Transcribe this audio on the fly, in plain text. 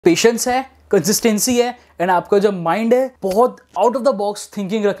Patience है, consistency है and आपका जो माइंड है बहुत out of the box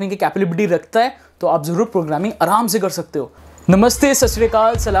thinking रखने की कैपेबिलिटी रखता है, तो आप जरूर प्रोग्रामिंग आराम से कर सकते हो। नमस्ते, सत श्री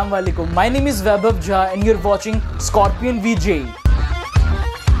अकाल, सलाम वालेकुम। My name is Vaibhav Jha and you are watching scorpion VJ.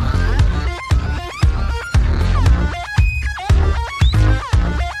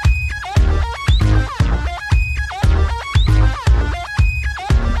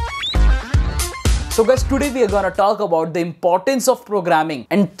 So guys, today we are going to talk about the importance of programming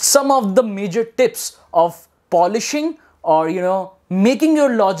and some of the major tips of polishing or making your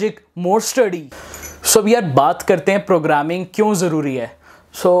logic more sturdy. So यार बात करते हैं programming क्यों ज़रूरी है।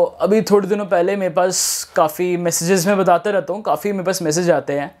 So अभी थोड़े दिनों पहले मेरे पास काफ़ी मैसेजेस में बताता रहता हूँ, काफ़ी मेरे पास मैसेज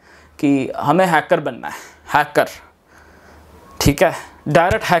आते हैं कि हमें हैकर बनना है। हैकर, ठीक है,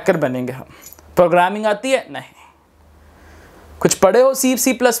 डायरेक्ट हैकर बनेंगे हम। प्रोग्रामिंग आती है? नहीं। कुछ पढ़े हो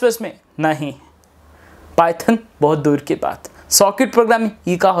C++ में? नहीं। पाइथन? बहुत दूर की बात। सॉकेट प्रोग्रामिंग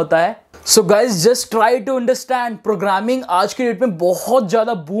ये क्या होता है? So guys just try to understand, programming आज के डेट में बहुत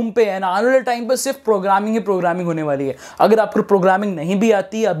ज़्यादा बूम पे है। आने वाले टाइम पर सिर्फ प्रोग्रामिंग ही प्रोग्रामिंग होने वाली है। अगर आपको प्रोग्रामिंग नहीं भी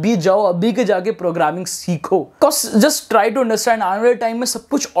आती, अभी जाओ, अभी के जाके प्रोग्रामिंग सीखो। जस्ट ट्राई टू अंडरस्टैंड, आने वाले टाइम में सब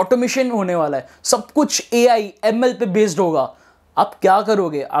कुछ ऑटोमेशन होने वाला है, सब कुछ AI ML पे बेस्ड होगा। आप क्या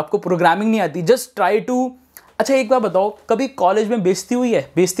करोगे? आपको प्रोग्रामिंग नहीं आती, जस्ट ट्राई टू। अच्छा एक बार बताओ, कभी कॉलेज में बेइज्जती हुई है?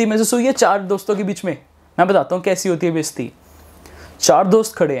 बेइज्जती महसूस हुई है चार दोस्तों के बीच में? मैं बताता हूँ कैसी होती है बेइज्जती। चार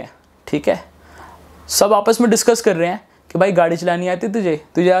दोस्त खड़े हैं, ठीक है, सब आपस में डिस्कस कर रहे हैं कि भाई गाड़ी चलानी आती है तुझे?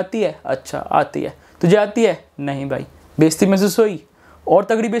 तुझे आती है? अच्छा आती है। तुझे आती है? नहीं भाई। बेइज्जती महसूस हुई? और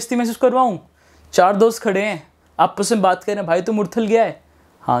तगड़ी बेइज्जती महसूस करवाऊँ? चार दोस्त खड़े हैं, आपस में बात कर रहे हैं, भाई तू मुरथल गया है?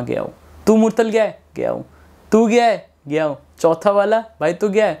 हाँ गया हूँ। तू मुरथल गया है? गया हूँ। तू गया है? गया हूँ। चौथा वाला, भाई तू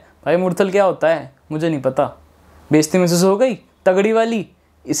गया है? भाई मुरथल क्या होता है? मुझे नहीं पता। बेइज्जती महसूस हो गई तगड़ी वाली,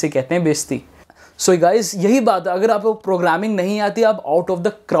 इसे कहते हैं बेइज्जती। सो गाइज यही बात है, अगर आपको प्रोग्रामिंग नहीं आती, आप out of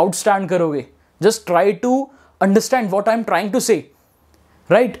the crowd stand करोगे। Just try to understand what I am trying to से,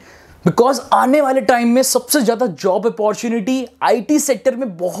 राइट? बिकॉज आने वाले टाइम में सबसे ज़्यादा जॉब अपॉर्चुनिटी IT सेक्टर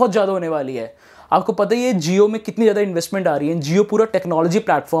में बहुत ज़्यादा होने वाली है। आपको पता ही है जियो में कितनी ज़्यादा इन्वेस्टमेंट आ रही है। जियो पूरा टेक्नोलॉजी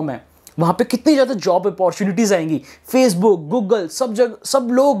प्लेटफॉर्म है, वहाँ पे कितनी ज़्यादा जॉब अपॉर्चुनिटीज़ आएंगी। फेसबुक, गूगल, सब जगह सब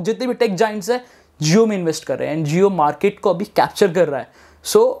लोग जितने भी टेक जाइंट्स हैं जियो में इन्वेस्ट कर रहे हैं एंड जियो मार्केट को अभी कैप्चर कर रहा है।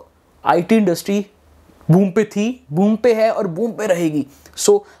 सो IT इंडस्ट्री बूम पे थी, बूम पे है और बूम पे रहेगी।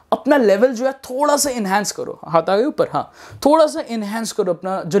 सो अपना लेवल जो है थोड़ा सा इन्हांस करो। हाथ आ गए ऊपर? हाँ, थोड़ा सा इन्हांस करो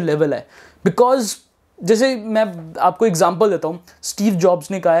अपना जो लेवल है। बिकॉज जैसे मैं आपको एग्जांपल देता हूँ, स्टीव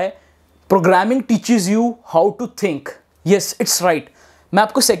जॉब्स ने कहा है programming teaches you how to think. Yes, it's right. मैं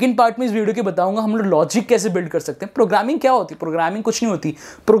आपको सेकंड पार्ट में इस वीडियो के बताऊंगा हम लोग लॉजिक कैसे बिल्ड कर सकते हैं। प्रोग्रामिंग क्या होती है? प्रोग्रामिंग कुछ नहीं होती।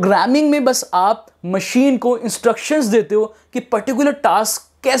 प्रोग्रामिंग में बस आप मशीन को इंस्ट्रक्शंस देते हो कि पर्टिकुलर टास्क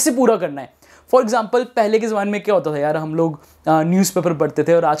कैसे पूरा करना है। फॉर एग्जाम्पल पहले के ज़माने में क्या होता था यार, हम लोग न्यूज़पेपर पढ़ते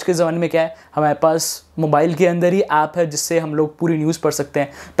थे और आज के ज़माने में क्या है, हमारे पास मोबाइल के अंदर ही ऐप है जिससे हम लोग पूरी न्यूज़ पढ़ सकते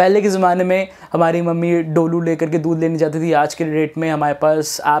हैं। पहले के ज़माने में हमारी मम्मी डोलू लेकर के दूध लेने जाती थी, आज के डेट में हमारे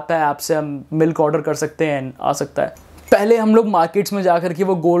पास ऐप है, ऐप से हम मिल्क ऑर्डर कर सकते हैं, आ सकता है। पहले हम लोग मार्केट्स में जाकर के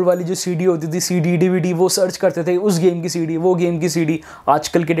वो गोल्ड वाली जो CD होती थी, CD DVD, वो सर्च करते थे, उस गेम की CD, वो गेम की CD।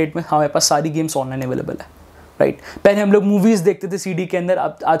 आजकल के डेट में हमारे पास सारी गेम्स ऑनलाइन अवेलेबल है, राइट? पहले हम लोग मूवीज़ देखते थे CD के अंदर,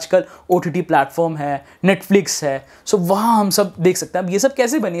 अब आजकल OTT प्लेटफॉर्म है, नेटफ्लिक्स है, सो वहाँ हम सब देख सकते हैं। अब ये सब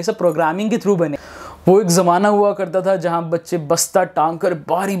कैसे बने? ये सब प्रोग्रामिंग के थ्रू बने। वो एक ज़माना हुआ करता था जहाँ बच्चे बस्ता टांग कर,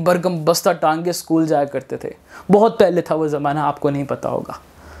 भारी भरकम बस्ता टांग के स्कूल जाया करते थे। बहुत पहले था वो ज़माना, आपको नहीं पता होगा।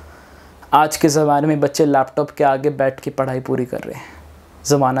 आज के ज़माने में बच्चे लैपटॉप के आगे बैठ के पढ़ाई पूरी कर रहे हैं।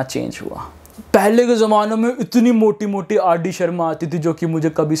 ज़माना चेंज हुआ। पहले के ज़माने में इतनी मोटी मोटी RD शर्मा आती थी जो कि मुझे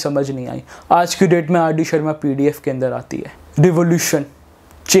कभी समझ नहीं आई। आज की डेट में RD शर्मा PDF के अंदर आती है। रिवोल्यूशन,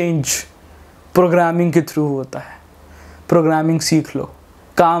 चेंज प्रोग्रामिंग के थ्रू होता है। प्रोग्रामिंग सीख लो,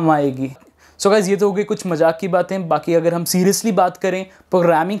 काम आएगी। सो गाइस ये तो हो गई कुछ मजाक की बातें। बाकी अगर हम सीरियसली बात करें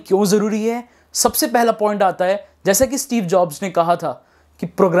प्रोग्रामिंग क्यों ज़रूरी है, सबसे पहला पॉइंट आता है, जैसा कि स्टीव जॉब्स ने कहा था कि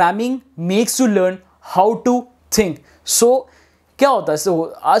programming makes you learn how to think. सो क्या होता है,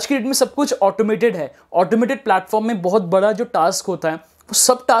 आज की डेट में सब कुछ ऑटोमेटेड है। ऑटोमेटेड प्लेटफॉर्म में बहुत बड़ा जो टास्क होता है वो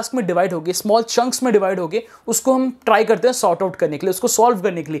सब टास्क में डिवाइड हो गए, स्मॉल चंक्स में डिवाइड हो गए, उसको हम ट्राई करते हैं सॉर्ट आउट करने के लिए, उसको सॉल्व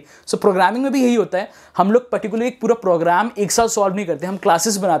करने के लिए। सो प्रोग्रामिंग में भी यही होता है। हम लोग पर्टिकुलर एक पूरा प्रोग्राम एक साथ सॉल्व नहीं करते, हम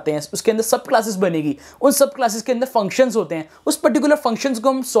क्लासेस बनाते हैं, उसके अंदर सब क्लासेस बनेगी, उन सब क्लासेस के अंदर फंक्शंस होते हैं, उस पर्टिकुलर फंक्शंस को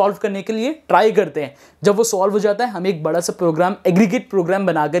हम सॉल्व करने के लिए ट्राई करते हैं। जब वो सॉल्व हो जाता है, हम एक बड़ा सा प्रोग्राम, एग्रीगेट प्रोग्राम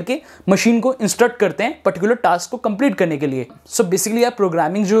बना करके मशीन को इंस्ट्रक्ट करते हैं पर्टिकुलर टास्क को कंप्लीट करने के लिए। सो बेसिकली यार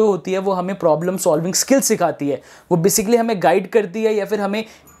प्रोग्रामिंग जो होती है वो हमें प्रॉब्लम सॉल्विंग स्किल सिखाती है। वो बेसिकली हमें गाइड करती है या फिर हमें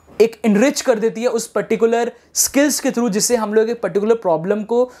एक इनरिच कर देती है उस पर्टिकुलर स्किल्स के थ्रू, जिससे हम लोग एक पर्टिकुलर प्रॉब्लम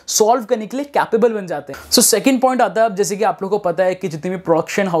को सॉल्व करने के लिए कैपेबल बन जाते हैं। सो सेकंड पॉइंट आता है, अब जैसे कि आप लोगों को पता है कि जितनी भी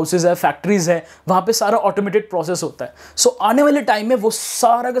प्रोडक्शन हाउसेज है, फैक्ट्रीज है, वहां पे सारा ऑटोमेटेड प्रोसेस होता है। सो आने वाले टाइम में वो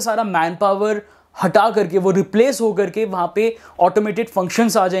सारा का सारा मैन पावर हटा करके, वो रिप्लेस हो करके वहां पे ऑटोमेटेड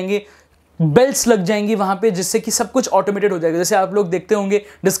फंक्शंस आ जाएंगे, बेल्ट्स लग जाएंगी वहां पे, जिससे कि सब कुछ ऑटोमेटेड हो जाएगा। जैसे आप लोग देखते होंगे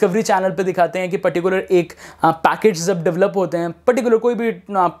डिस्कवरी चैनल पे दिखाते हैं कि पर्टिकुलर एक पैकेट जब डेवलप होते हैं, पर्टिकुलर कोई भी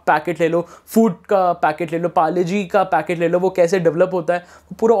पैकेट ले लो, फूड का पैकेट ले लो, पार्ले जी का पैकेट ले लो, वो कैसे डेवलप होता है,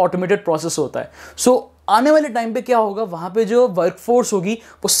 वो पूरा ऑटोमेटेड प्रोसेस होता है। सो आने वाले टाइम पे क्या होगा, वहां पे जो वर्कफोर्स होगी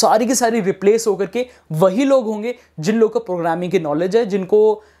वो सारी की सारी रिप्लेस होकर के वही लोग होंगे जिन लोगों को प्रोग्रामिंग की नॉलेज है,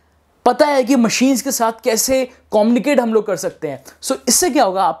 जिनको पता है कि मशीन्स के साथ कैसे कम्युनिकेट हम लोग कर सकते हैं। सो इससे क्या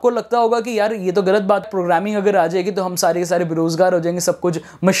होगा, आपको लगता होगा कि यार ये तो गलत बात, प्रोग्रामिंग अगर आ जाएगी तो हम सारे के सारे बेरोजगार हो जाएंगे, सब कुछ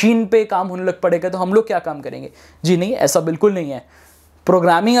मशीन पे काम होने लग पड़ेगा, तो हम लोग क्या काम करेंगे। जी नहीं, ऐसा बिल्कुल नहीं है।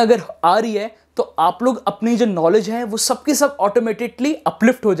 प्रोग्रामिंग अगर आ रही है तो आप लोग अपनी जो नॉलेज है वो सबकी सब ऑटोमेटिकली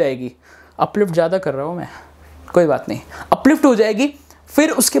अपलिफ्ट हो जाएगी। अपलिफ्ट ज़्यादा कर रहा हूँ मैं, कोई बात नहीं, अपलिफ्ट हो जाएगी।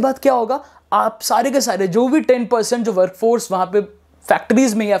 फिर उसके बाद क्या होगा, आप सारे के सारे जो भी 10% जो वर्कफोर्स वहाँ पे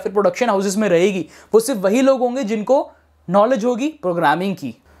फैक्ट्रीज में या फिर प्रोडक्शन हाउसेस में रहेगी, वो सिर्फ वही लोग होंगे जिनको नॉलेज होगी प्रोग्रामिंग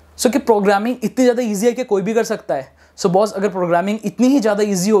की। सो कि प्रोग्रामिंग इतनी ज़्यादा ईजी है कि कोई भी कर सकता है। सो बॉस, अगर प्रोग्रामिंग इतनी ही ज़्यादा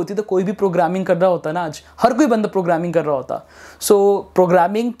ईजी होती तो कोई भी प्रोग्रामिंग कर रहा होता ना, आज हर कोई बंदा प्रोग्रामिंग कर रहा होता। सो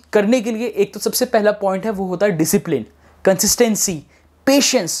प्रोग्रामिंग करने के लिए एक तो सबसे पहला पॉइंट है वो होता है डिसिप्लिन, कंसिस्टेंसी,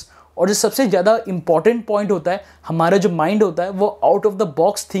 पेशेंस, और जो सबसे ज़्यादा इंपॉर्टेंट पॉइंट होता है, हमारा जो माइंड होता है वो out of the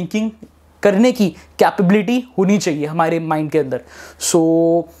box thinking करने की कैपेबिलिटी होनी चाहिए हमारे माइंड के अंदर। सो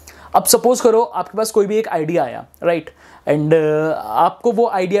अब सपोज करो आपके पास कोई भी एक आइडिया आया, राइट, एंड आपको वो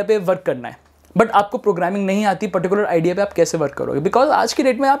आइडिया पे वर्क करना है, बट आपको प्रोग्रामिंग नहीं आती, पर्टिकुलर आइडिया पे आप कैसे वर्क करोगे। बिकॉज आज की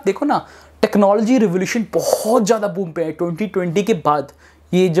डेट में आप देखो ना, टेक्नोलॉजी रिवोल्यूशन बहुत ज़्यादा बूम पे है। 2020 के बाद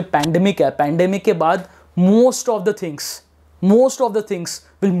ये जो पैंडेमिक है, पैंडेमिक के बाद most of the things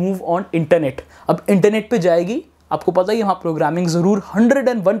will move on internet. अब इंटरनेट पे जाएगी, आपको पता ही है वहाँ प्रोग्रामिंग जरूर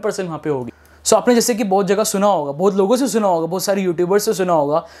 101% वहाँ पे होगी। सो आपने जैसे कि बहुत जगह सुना होगा, बहुत लोगों से सुना होगा, बहुत सारे यूट्यूबर्स से सुना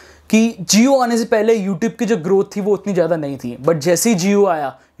होगा कि जियो आने से पहले यूट्यूब की जो ग्रोथ थी वो उतनी ज़्यादा नहीं थी, बट जैसे ही जियो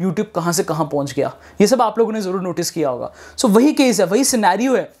आया यूट्यूब कहाँ से कहाँ पहुँच गया। ये सब आप लोगों ने ज़रूर नोटिस किया होगा। सो वही केस है, वही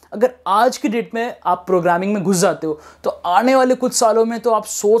सिनेरियो है। अगर आज की डेट में आप प्रोग्रामिंग में घुस जाते हो तो आने वाले कुछ सालों में तो आप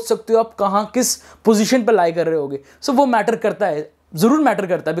सोच सकते हो आप कहाँ किस पोजीशन पर लाई कर रहे होगे। सो वो मैटर करता है, ज़रूर मैटर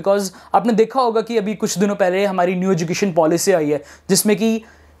करता है। बिकॉज आपने देखा होगा कि अभी कुछ दिनों पहले हमारी न्यू एजुकेशन पॉलिसी आई है, जिसमें कि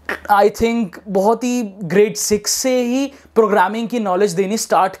आई थिंक बहुत ही ग्रेड 6 से ही प्रोग्रामिंग की नॉलेज देनी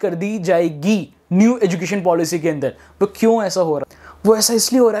स्टार्ट कर दी जाएगी न्यू एजुकेशन पॉलिसी के अंदर। तो क्यों ऐसा हो रहा है? वो ऐसा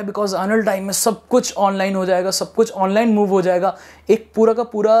इसलिए हो रहा है बिकॉज आने वाले टाइम में सब कुछ ऑनलाइन हो जाएगा, सब कुछ ऑनलाइन मूव हो जाएगा। एक पूरा का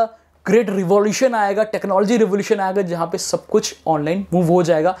पूरा ग्रेट रिवॉल्यूशन आएगा, टेक्नोलॉजी रिवॉल्यूशन आएगा, जहाँ पे सब कुछ ऑनलाइन मूव हो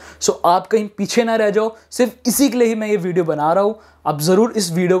जाएगा। सो आप कहीं पीछे ना रह जाओ। सिर्फ इसी के लिए ही मैं ये वीडियो बना रहा हूँ। आप ज़रूर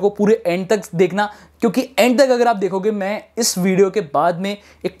इस वीडियो को पूरे एंड तक देखना, क्योंकि एंड तक अगर आप देखोगे, मैं इस वीडियो के बाद में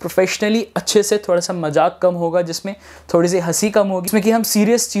एक प्रोफेशनली अच्छे से, थोड़ा सा मजाक कम होगा, जिसमें थोड़ी सी हंसी कम होगी, जिसमें कि हम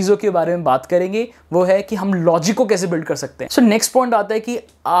सीरियस चीज़ों के बारे में बात करेंगे। वो है कि हम लॉजिक को कैसे बिल्ड कर सकते हैं। सो नेक्स्ट पॉइंट आता है कि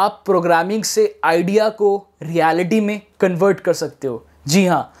आप प्रोग्रामिंग से आइडिया को रियलिटी में कन्वर्ट कर सकते हो। जी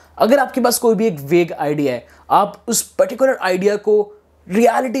हाँ, अगर आपके पास कोई भी एक वेग आइडिया है, आप उस पर्टिकुलर आइडिया को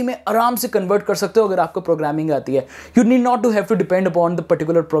रियलिटी में आराम से कन्वर्ट कर सकते हो अगर आपको प्रोग्रामिंग आती है। You need not to have to depend upon the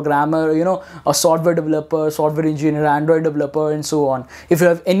particular programmer, you know, a software developer, software engineer, Android developer and so on. If you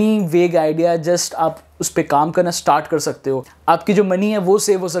have any वेग आइडिया, जस्ट आप उस पर काम करना स्टार्ट कर सकते हो। आपकी जो मनी है वो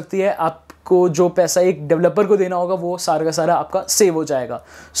सेव हो सकती है, आपको जो पैसा एक डेवलपर को देना होगा वो सारा का सारा आपका सेव हो जाएगा।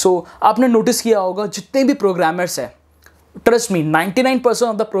 सो आपने नोटिस किया होगा जितने भी प्रोग्रामर्स हैं, trust me, 99%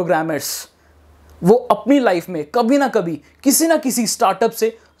 of the programmers वो अपनी लाइफ में कभी ना कभी किसी ना किसी स्टार्टअप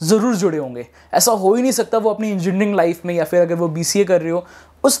से ज़रूर जुड़े होंगे। ऐसा हो ही नहीं सकता वो अपनी इंजीनियरिंग लाइफ में या फिर अगर वो BCA कर रहे हो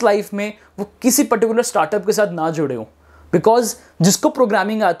उस लाइफ में वो किसी पर्टिकुलर स्टार्टअप के साथ ना जुड़े हो। बिकॉज जिसको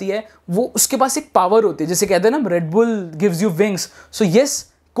प्रोग्रामिंग आती है वो उसके पास एक पावर होती है, जैसे कहते हैं ना, red bull gives you wings. So yes,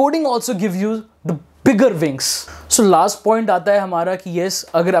 coding also give you the bigger wings. So last point आता है हमारा कि येस,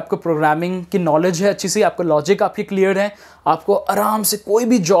 अगर आपको प्रोग्रामिंग की नॉलेज है अच्छी सी, आपका लॉजिक आपके क्लियर है, आपको आराम से कोई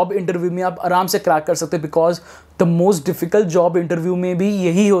भी जॉब इंटरव्यू में आप आराम से क्रैक कर सकते हैं। Because the most difficult job interview में भी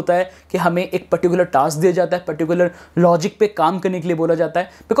यही होता है कि हमें एक पर्टिकुलर टास्क दिया जाता है, पर्टिकुलर लॉजिक पे काम करने के लिए बोला जाता है।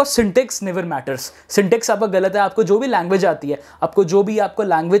 Because syntax never matters. Syntax आपका गलत है, आपको जो भी लैंग्वेज आती है, आपको जो भी आपको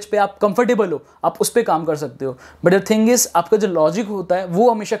लैंग्वेज पे आप कंफर्टेबल हो, आप उस पर काम कर सकते हो। बट द थिंग इज, आपका जो लॉजिक होता है वो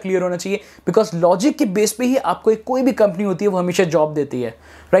हमेशा क्लियर होना चाहिए। बिकॉज लॉजिक के बेस पे ही आपको एक कोई भी कंपनी होती है वो हमेशा जॉब देती है,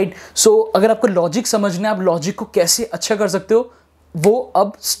 राइट। सो अगर आपको लॉजिक समझना है, आप लॉजिक को कैसे अच्छा कर सकते हो, वो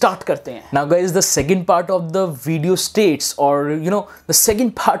अब स्टार्ट करते हैं. Now guys, the second part of the video states, or the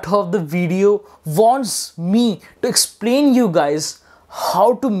second part of the video wants me to explain you guys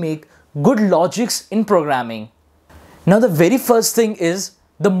how to make good logics in programming. Now the very first thing is,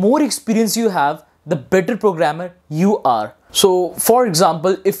 the more experience you have, the better programmer you are. So for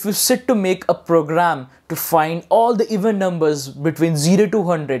example, if you sit to make a program to find all the even numbers between 0 to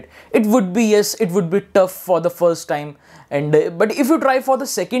 100, it would be tough for the first time, and but if you try for the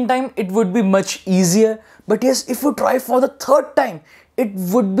second time, it would be much easier. But yes, if you try for the third time, it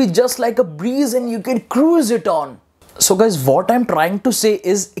would be just like a breeze and you can cruise it on. So guys, what I'm trying to say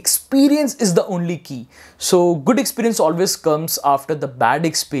is, experience is the only key. So good experience always comes after the bad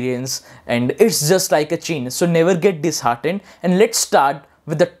experience, and it's just like a chain. So never get disheartened, and let's start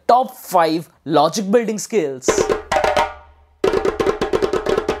with the top 5 logic building skills.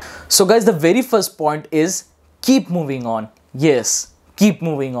 So guys, the very first point is keep moving on. Yes, keep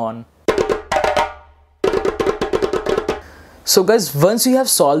moving on. So guys, once you have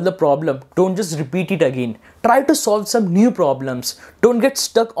solved the problem, don't just repeat it again. Try to solve some new problems. Don't get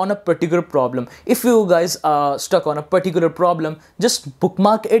stuck on a particular problem. If you guys are stuck on a particular problem, just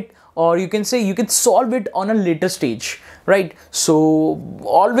bookmark it, or you can say you can solve it on a later stage, right? So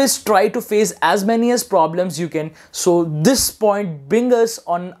always try to face as many as problems you can. So this point brings us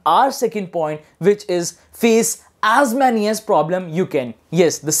on our second point, which is face as many as problem you can.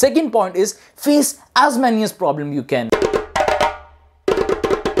 Yes, the second point is face as many as problem you can.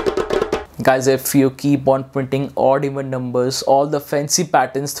 Guys, if you keep on printing odd even numbers, all the fancy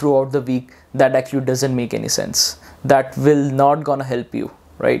patterns throughout the week, that actually doesn't make any sense. That will not gonna help you,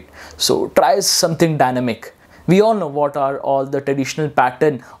 right? So try something dynamic. We all know what are all the traditional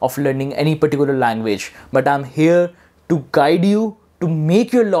pattern of learning any particular language, but I'm here to guide you to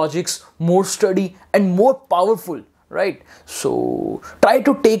make your logics more sturdy and more powerful, right? So try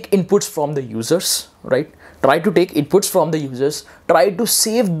to take inputs from the users, right? Try to take inputs from the users. Try to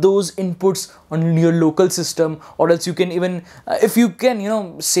save those inputs on your local system, or else you can even, if you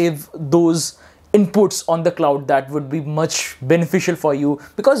can, save those inputs on the cloud, that would be much beneficial for you,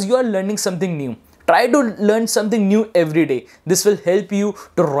 because you are learning something new. Try to learn something new every day. This will help you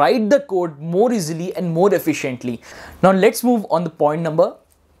to write the code more easily and more efficiently. Now let's move on to point number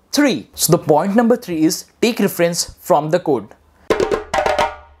 3. So the point number 3 is take reference from the code.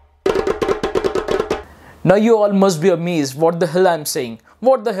 Now you all must be amazed what the hell I'm saying,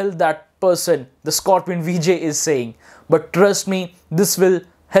 what the hell that person, the Scorpion VJ, is saying. But trust me, this will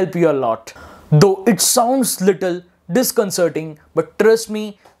help you a lot. Though it sounds little disconcerting, but trust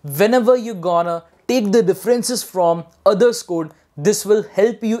me, whenever you're gonna take the references from others' code, this will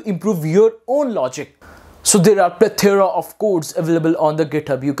help you improve your own logic. So there are plethora of codes available on the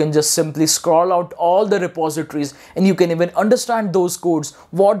GitHub. You can just simply scroll out all the repositories, and you can even understand those codes,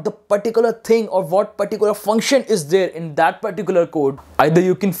 what the particular thing or what particular function is there in that particular code. Either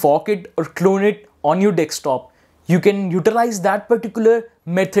you can fork it or clone it on your desktop. You can utilize that particular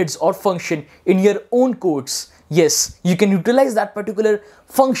methods or function in your own codes. Yes, you can utilize that particular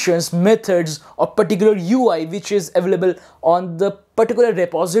functions, methods, or particular UI which is available on the particular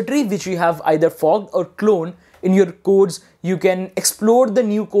repository which you have either forked or cloned in your codes. You can explore the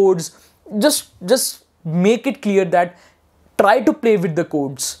new codes. Just make it clear that try to play with the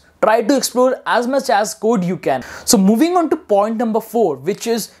codes. Try to explore as much as code you can. So moving on to point number 4, which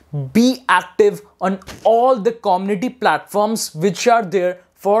is be active on all the community platforms which are there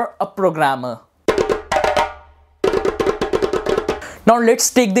for a programmer. Now let's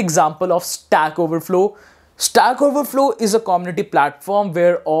take the example of Stack Overflow. Stack Overflow is a community platform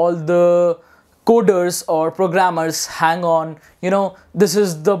where all the coders or programmers hang on. This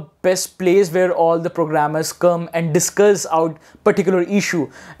is the best place where all the programmers come and discuss out particular issue.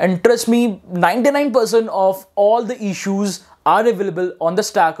 And trust me, 99% of all the issues are available on the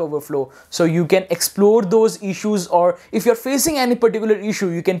Stack Overflow. So you can explore those issues, or if you're facing any particular issue,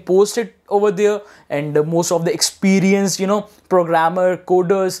 you can post it over there, and most of the experienced, programmer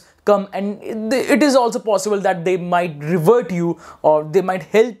coders come, and it is also possible that they might revert you or they might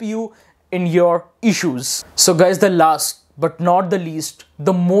help you in your issues. So guys, the last but not the least,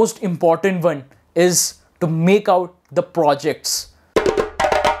 the most important one is to make out the projects.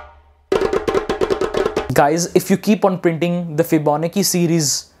 Guys, if you keep on printing the Fibonacci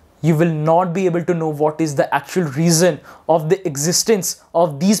series, you will not be able to know what is the actual reason of the existence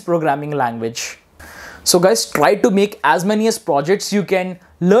of these programming language. So guys, try to make as many as projects you can,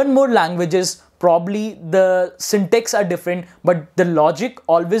 learn more languages. Probably the syntax are different, but the logic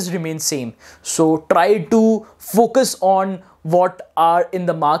always remains same. So try to focus on what are in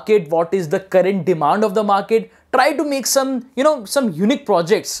the market, what is the current demand of the market. try to make some, some unique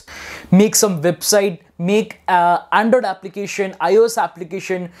projects. Make some website, make Android application, iOS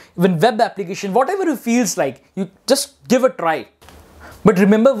application, even web application, whatever it feels like. You just give a try. But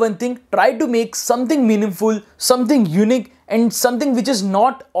remember one thing, try to make something meaningful, something unique, and something which is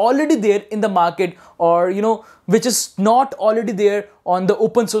not already there in the market, or which is not already there on the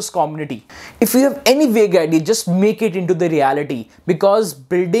open source community. If you have any vague idea, just make it into the reality, because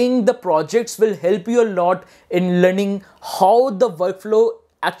building the projects will help you a lot in learning how the workflow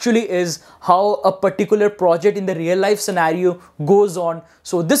actually is, how a particular project in the real life scenario goes on.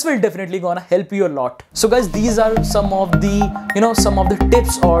 So this will definitely gonna help you a lot. So guys, these are some of the some of the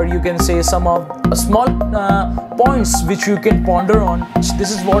tips, or you can say some of small points which you can ponder on. This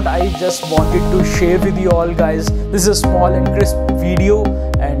is what I just wanted to share with you all, guys. This is a small and crisp video,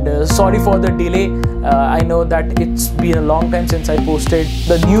 and sorry for the delay. I know that it's been a long time since I posted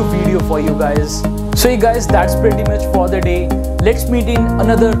the new video for you guys. So hey guys, that's pretty much for the day. Let's meet in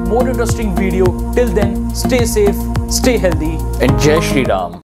another more interesting video. Till then, stay safe, stay healthy, and Jai Shri Ram.